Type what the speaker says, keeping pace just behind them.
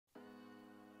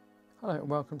Hello and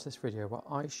welcome to this video where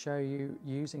I show you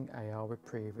using AR with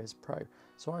Previs Pro.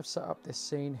 So I've set up this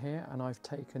scene here and I've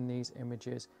taken these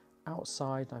images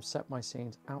outside and I've set my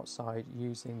scenes outside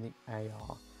using the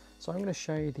AR. So I'm going to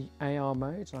show you the AR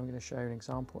mode and I'm going to show you an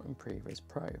example in Previs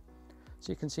Pro.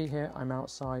 So you can see here I'm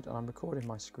outside and I'm recording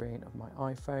my screen of my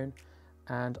iPhone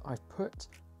and I've put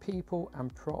people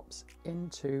and props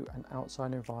into an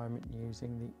outside environment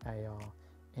using the AR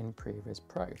in Previs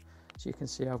Pro. So you can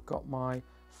see I've got my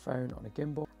phone on a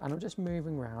gimbal and I'm just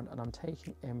moving around and I'm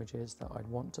taking images that I'd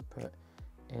want to put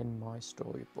in my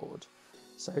storyboard.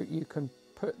 So you can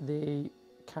put the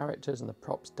characters and the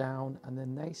props down and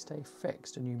then they stay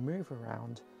fixed and you move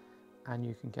around and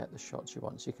you can get the shots you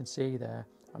want. So you can see there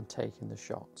I'm taking the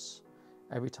shots.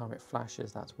 Every time it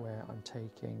flashes, that's where I'm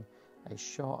taking a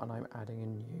shot and I'm adding a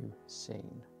new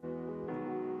scene.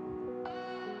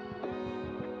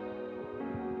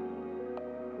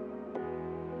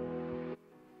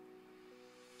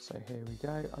 So here we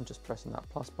go, I'm just pressing that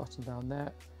plus button down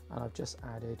there and I've just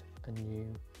added a new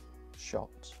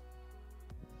shot.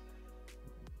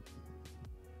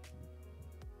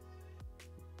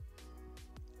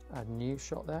 Add a new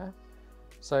shot there.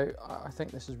 So I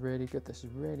think this is really good, this is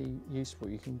really useful.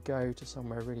 You can go to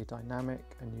somewhere really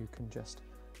dynamic and you can just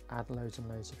add loads and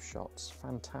loads of shots.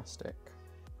 Fantastic.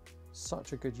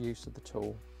 Such a good use of the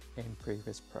tool in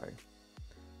Previs Pro.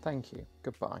 Thank you,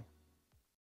 goodbye.